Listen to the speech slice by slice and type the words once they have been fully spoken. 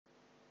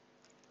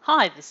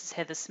Hi, this is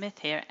Heather Smith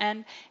here,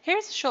 and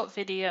here's a short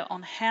video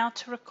on how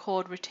to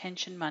record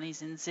retention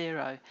monies in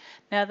Xero.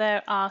 Now,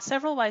 there are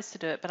several ways to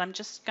do it, but I'm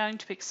just going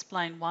to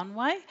explain one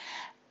way,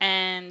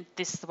 and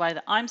this is the way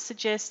that I'm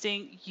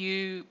suggesting.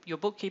 Your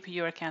bookkeeper,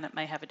 your accountant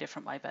may have a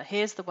different way, but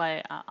here's the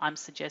way I'm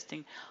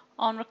suggesting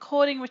on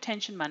recording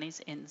retention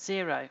monies in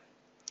Xero.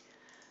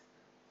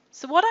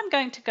 So what I'm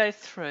going to go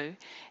through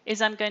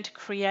is I'm going to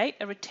create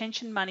a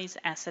retention monies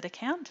asset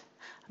account.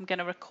 I'm going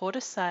to record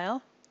a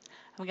sale.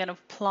 I'm going to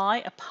apply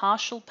a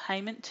partial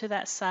payment to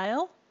that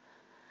sale.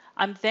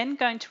 I'm then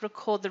going to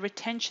record the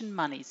retention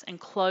monies and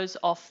close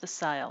off the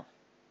sale.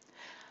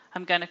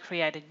 I'm going to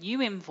create a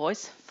new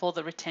invoice for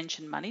the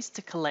retention monies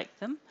to collect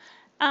them,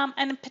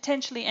 and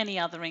potentially any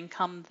other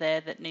income there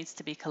that needs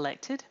to be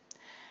collected.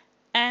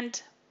 And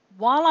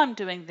while I'm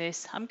doing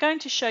this, I'm going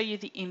to show you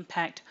the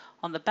impact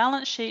on the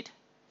balance sheet,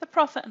 the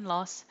profit and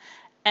loss,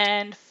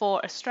 and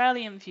for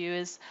Australian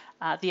viewers,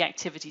 the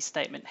activity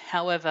statement.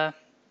 However,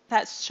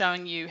 that's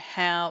showing you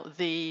how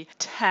the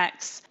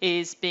tax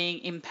is being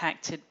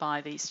impacted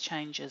by these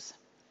changes.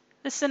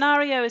 The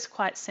scenario is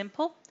quite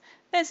simple.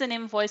 There's an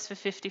invoice for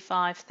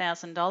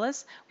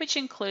 $55,000, which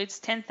includes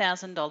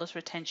 $10,000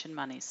 retention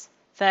monies.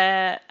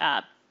 The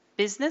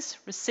business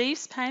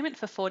receives payment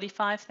for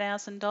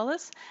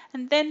 $45,000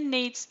 and then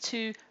needs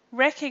to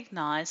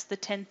recognize the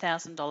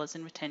 $10,000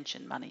 in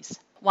retention monies.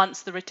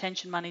 Once the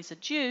retention monies are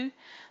due,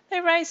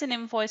 they raise an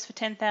invoice for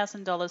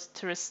 $10,000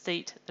 to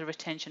receipt the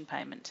retention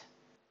payment.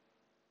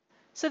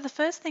 So the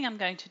first thing I'm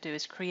going to do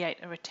is create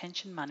a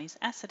retention monies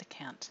asset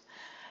account.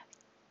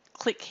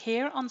 Click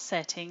here on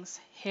settings,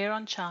 here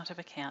on chart of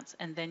accounts,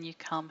 and then you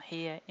come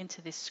here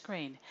into this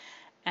screen.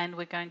 And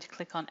we're going to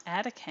click on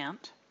add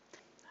account,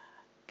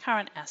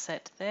 current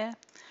asset there,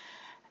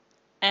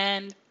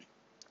 and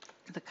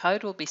the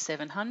code will be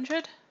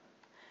 700,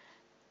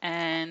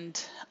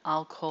 and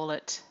I'll call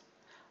it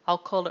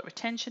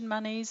retention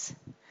monies,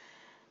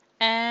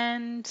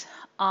 and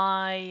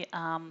I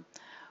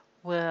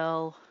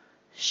will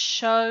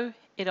show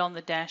it on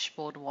the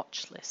dashboard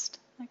watch list.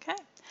 Okay,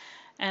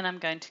 and I'm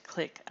going to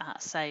click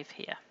save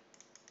here.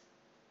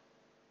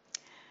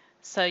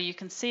 So you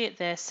can see it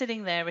there,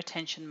 sitting there,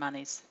 retention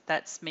monies.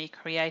 That's me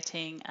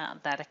creating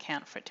that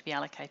account for it to be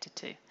allocated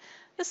to.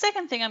 The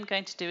second thing I'm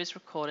going to do is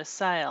record a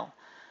sale.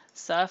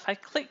 So if I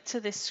click to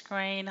this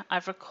screen,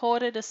 I've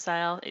recorded a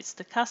sale. It's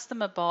to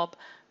customer Bob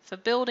for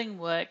building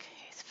work,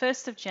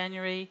 1st of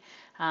January.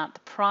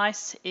 The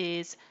price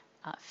is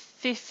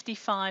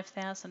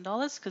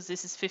 $55,000 because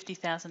this is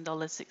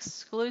 $50,000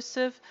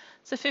 exclusive.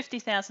 So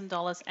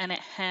 $50,000, and it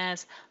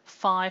has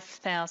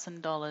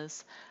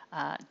 $5,000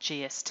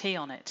 GST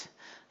on it.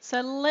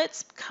 So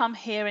let's come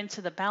here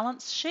into the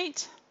balance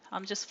sheet.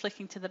 I'm just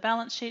flicking to the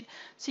balance sheet.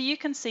 So you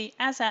can see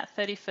as at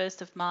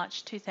 31st of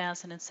March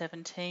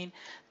 2017,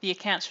 the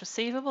accounts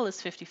receivable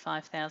is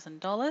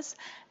 $55,000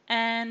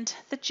 and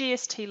the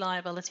GST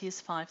liability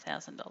is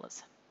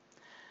 $5,000.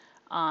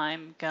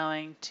 I'm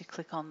going to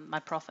click on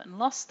my profit and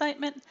loss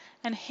statement,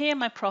 and here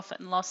my profit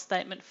and loss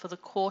statement for the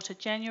quarter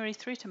January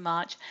through to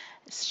March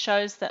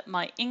shows that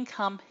my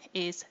income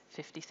is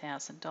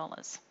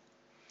 $50,000.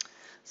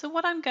 So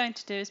what I'm going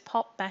to do is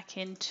pop back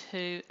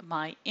into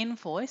my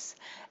invoice,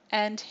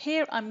 and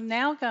here I'm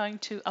now going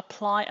to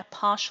apply a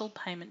partial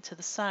payment to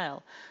the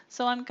sale.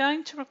 So I'm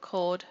going to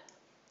record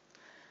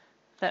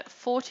that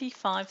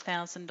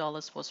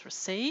 $45,000 was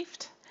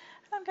received.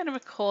 I'm going to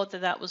record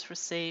that that was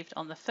received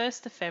on the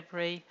 1st of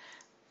February,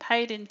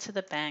 paid into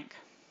the bank,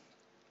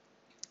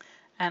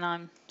 and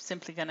I'm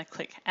simply going to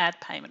click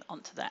add payment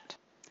onto that.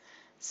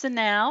 So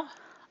now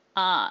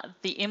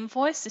the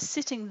invoice is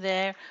sitting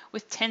there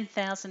with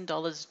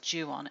 $10,000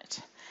 due on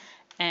it.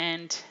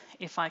 And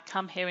if I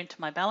come here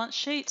into my balance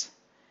sheet,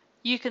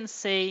 you can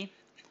see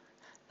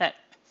that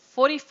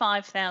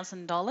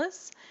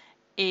 $45,000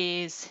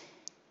 is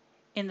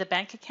in the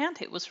bank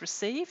account. It was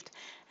received,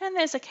 and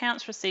there's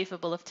accounts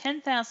receivable of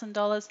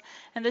 $10,000,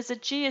 and there's a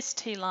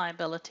GST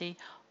liability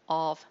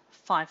of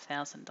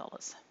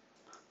 $5,000.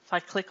 If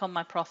I click on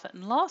my profit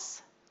and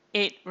loss,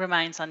 it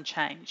remains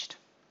unchanged.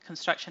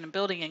 Construction and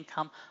building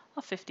income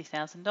of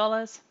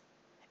 $50,000.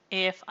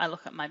 If I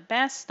look at my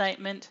BAS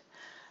statement,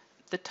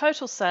 the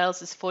total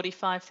sales is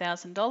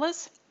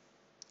 $45,000,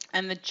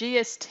 and the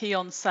GST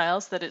on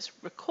sales that it's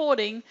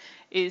recording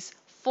is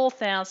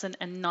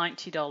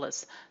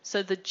 $4,090.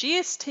 So the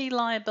GST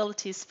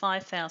liability is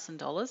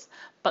 $5,000,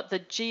 but the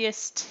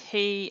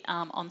GST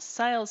on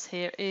sales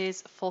here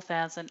is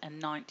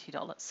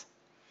 $4,090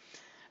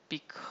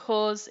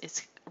 because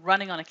it's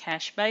running on a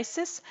cash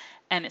basis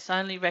and it's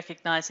only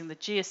recognizing the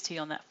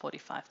GST on that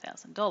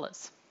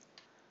 $45,000.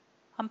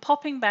 I'm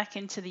popping back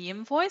into the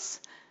invoice.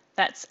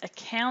 That's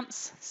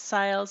accounts,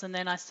 sales, and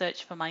then I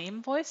search for my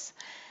invoice,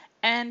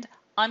 and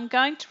I'm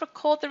going to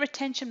record the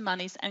retention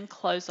monies and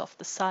close off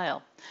the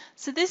sale.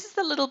 So this is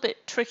the little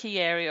bit tricky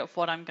area of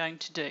what I'm going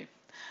to do.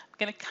 I'm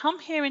going to come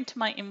here into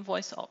my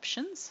invoice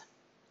options,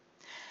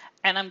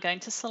 and I'm going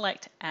to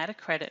select add a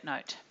credit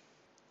note,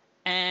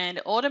 and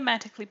it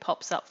automatically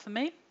pops up for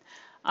me.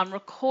 I'm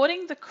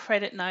recording the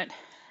credit note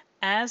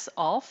as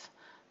of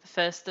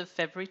the 1st of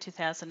February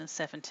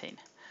 2017.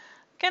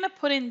 I'm going to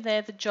put in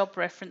there the job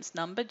reference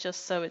number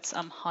just so it's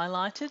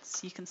highlighted,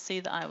 so you can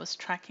see that I was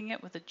tracking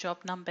it with a job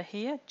number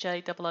here,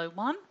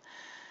 J001.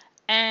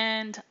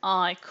 And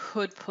I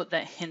could put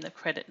that in the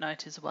credit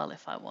note as well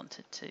if I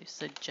wanted to,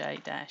 so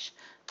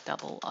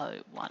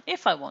J-001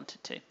 if I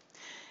wanted to.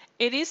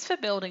 It is for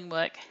building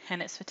work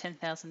and it's for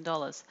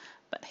 $10,000,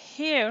 but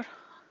here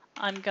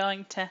I'm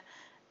going to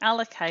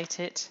allocate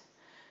it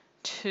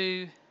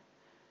to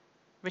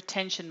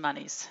retention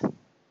monies.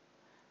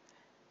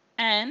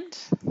 And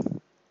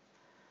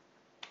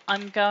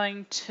I'm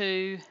going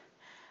to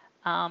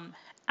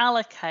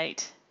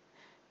allocate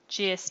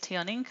GST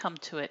on income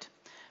to it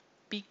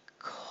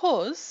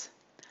because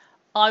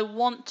I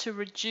want to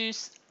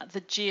reduce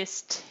the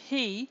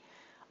GST.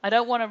 I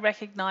don't want to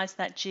recognize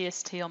that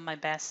GST on my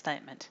BAS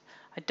statement.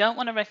 I don't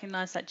want to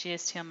recognize that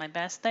GST on my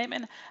BAS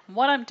statement. And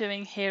what I'm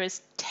doing here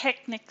is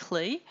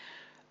technically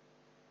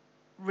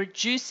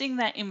reducing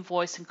that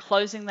invoice and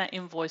closing that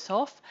invoice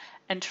off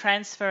and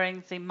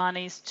transferring the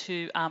monies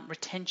to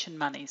retention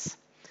monies.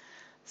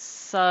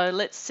 So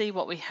let's see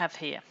what we have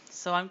here.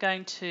 So I'm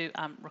going to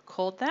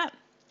record that,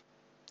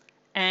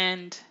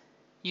 and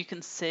you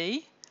can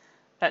see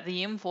that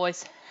the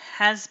invoice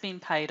has been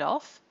paid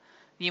off.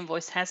 The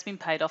invoice has been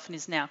paid off and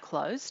is now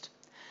closed.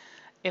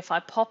 If I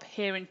pop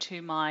here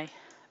into my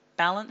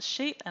balance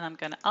sheet, and I'm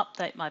going to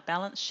update my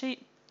balance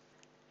sheet,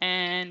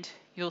 and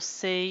you'll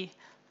see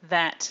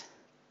that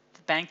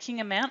the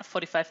banking amount,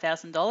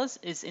 $45,000,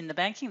 is in the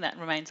banking. That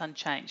remains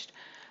unchanged.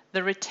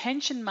 The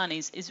retention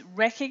monies is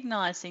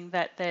recognizing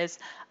that there's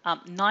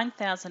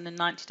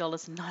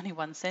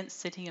 $9,090.91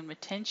 sitting in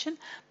retention,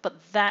 but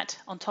that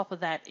on top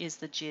of that is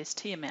the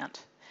GST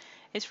amount.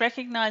 It's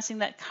recognizing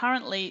that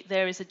currently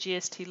there is a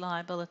GST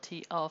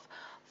liability of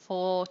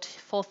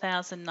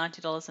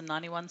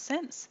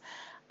 $4,090.91.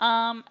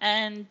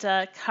 And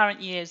current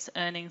year's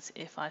earnings,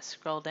 if I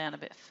scroll down a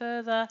bit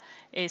further,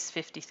 is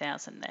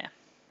 $50,000 there.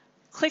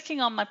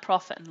 Clicking on my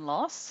profit and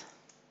loss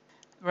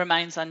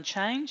remains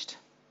unchanged.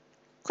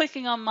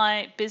 Clicking on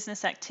my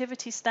business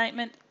activity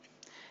statement,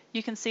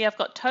 you can see I've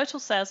got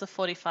total sales of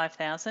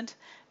 $45,000,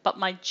 but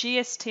my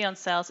GST on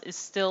sales is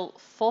still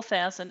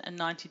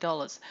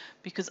 $4,090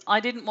 because I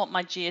didn't want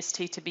my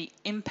GST to be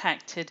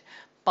impacted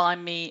by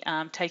me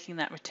taking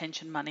that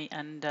retention money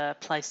and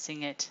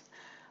placing it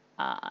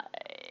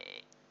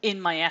in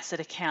my asset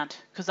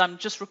account, because I'm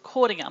just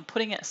recording it. I'm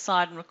putting it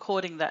aside and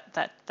recording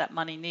that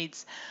money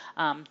needs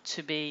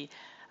to be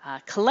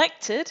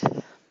collected,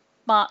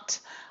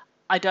 but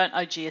I don't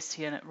owe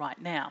GST on it right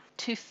now.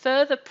 To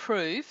further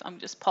prove, I'm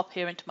just pop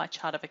here into my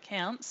chart of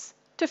accounts.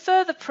 To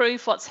further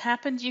prove what's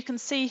happened, you can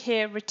see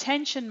here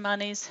retention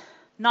monies,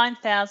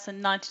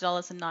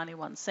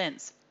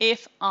 $9,090.91.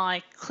 If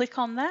I click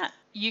on that,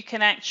 you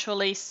can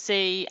actually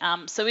see,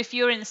 so if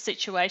you're in a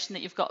situation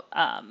that you've got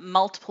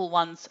multiple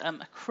ones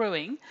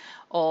accruing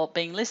or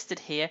being listed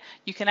here,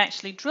 you can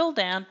actually drill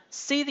down,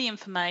 see the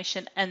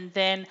information, and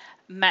then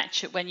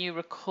match it when you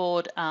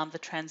record the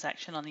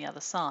transaction on the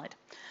other side.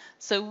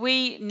 So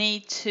we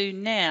need to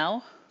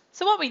now,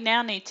 so what we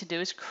now need to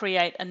do is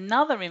create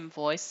another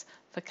invoice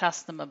for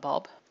customer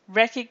Bob,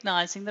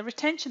 recognizing the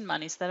retention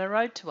monies that are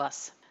owed to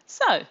us.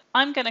 So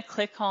I'm going to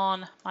click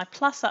on my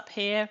plus up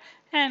here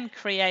and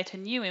create a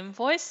new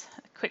invoice.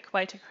 A quick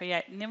way to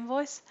create an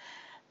invoice.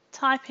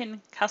 Type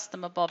in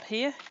customer Bob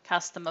here,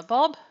 customer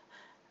Bob,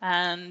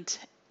 and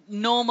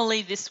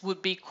normally this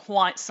would be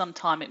quite some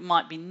time. It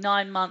might be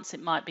 9 months,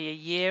 it might be a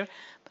year,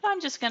 but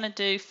I'm just going to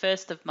do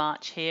 1st of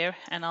March here,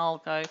 and I'll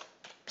go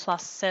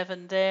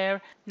 +7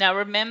 there. Now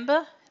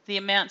remember, the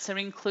amounts are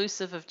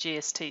inclusive of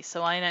GST,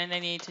 so I only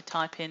need to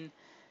type in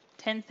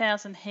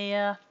 10,000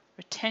 here.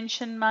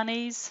 Retention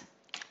monies,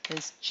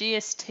 there's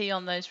GST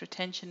on those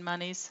retention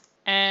monies,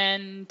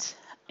 and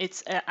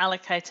it's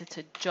allocated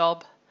to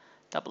job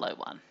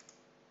 001.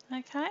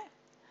 Okay,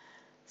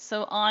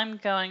 so I'm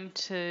going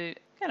to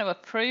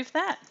approve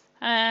that,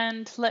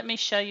 and let me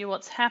show you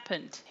what's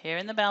happened here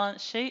in the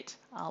balance sheet.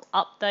 I'll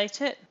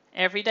update it.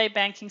 Everyday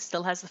banking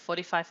still has the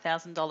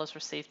 $45,000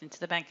 received into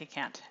the bank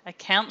account.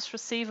 Accounts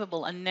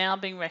receivable are now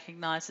being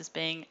recognized as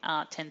being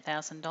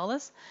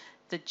 $10,000.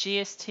 The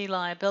GST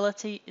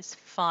liability is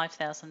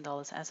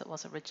 $5,000 as it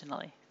was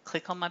originally.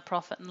 Click on my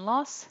profit and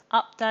loss,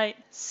 update,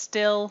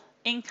 still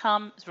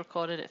income is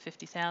recorded at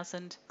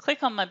 $50,000.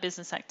 Click on my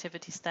business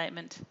activity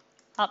statement,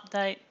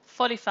 update,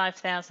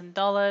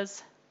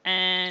 $45,000,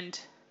 and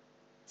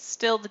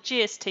still the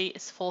GST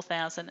is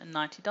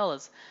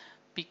 $4,090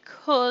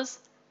 because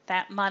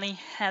that money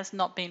has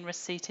not been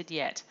receipted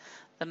yet.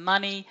 The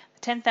money,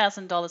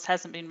 $10,000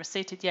 hasn't been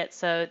receipted yet,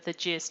 so the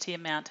GST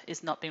amount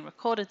is not being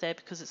recorded there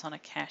because it's on a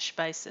cash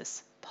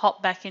basis.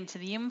 Pop back into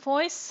the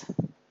invoice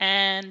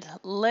and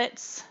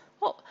let's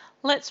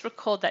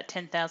record that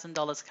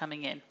 $10,000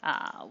 coming in.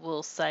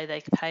 We'll say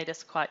they paid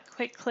us quite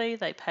quickly.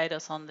 They paid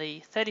us on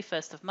the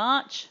 31st of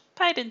March,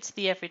 paid into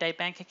the everyday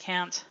bank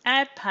account,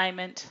 add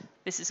payment.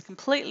 This is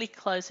completely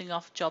closing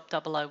off job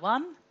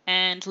 001,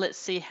 and let's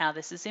see how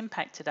this has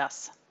impacted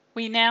us.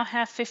 We now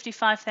have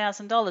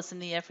 $55,000 in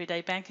the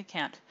everyday bank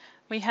account.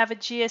 We have a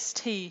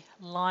GST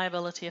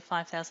liability of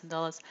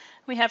 $5,000.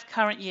 We have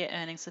current year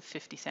earnings of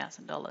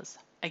 $50,000.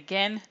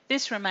 Again,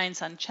 this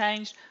remains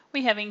unchanged.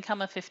 We have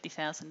income of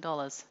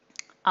 $50,000.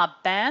 Our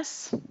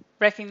BAS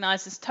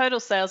recognises total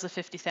sales of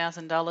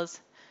 $50,000,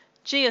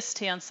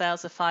 GST on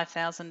sales of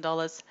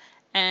 $5,000,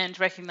 and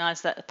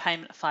recognise that the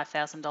payment of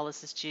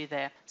 $5,000 is due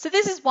there. So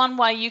this is one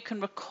way you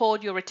can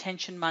record your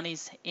retention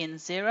monies in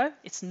Xero.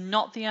 It's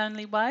not the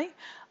only way,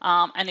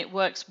 and it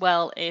works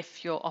well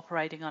if you're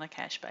operating on a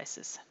cash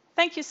basis.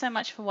 Thank you so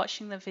much for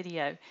watching the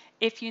video.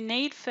 If you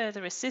need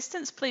further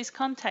assistance, please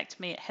contact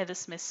me at Heather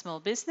Smith Small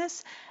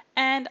Business,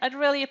 and I'd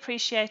really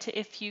appreciate it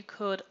if you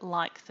could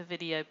like the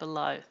video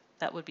below.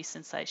 That would be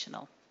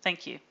sensational.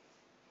 Thank you.